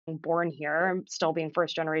born here and still being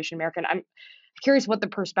first generation American, I'm curious what the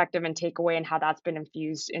perspective and takeaway and how that's been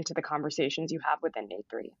infused into the conversations you have within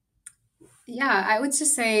Neythri. Yeah, I would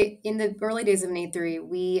just say in the early days of Neythri,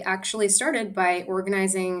 we actually started by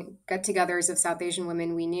organizing get-togethers of South Asian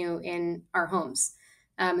women we knew in our homes.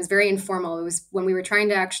 It was very informal. It was when we were trying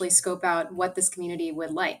to actually scope out what this community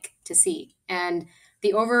would like to see. And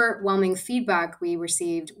the overwhelming feedback we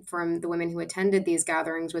received from the women who attended these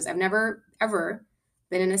gatherings was, I've never, ever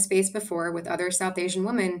been in a space before with other South Asian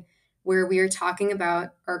women where we are talking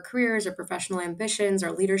about our careers, our professional ambitions,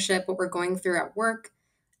 our leadership, what we're going through at work,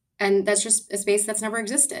 and that's just a space that's never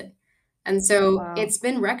existed. And so Wow. it's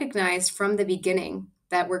been recognized from the beginning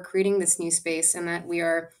that we're creating this new space and that we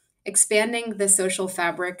are expanding the social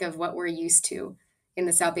fabric of what we're used to in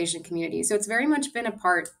the South Asian community. So it's very much been a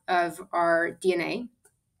part of our DNA.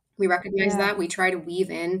 We recognize Yeah. that. We try to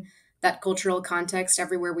weave in that cultural context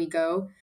everywhere we go.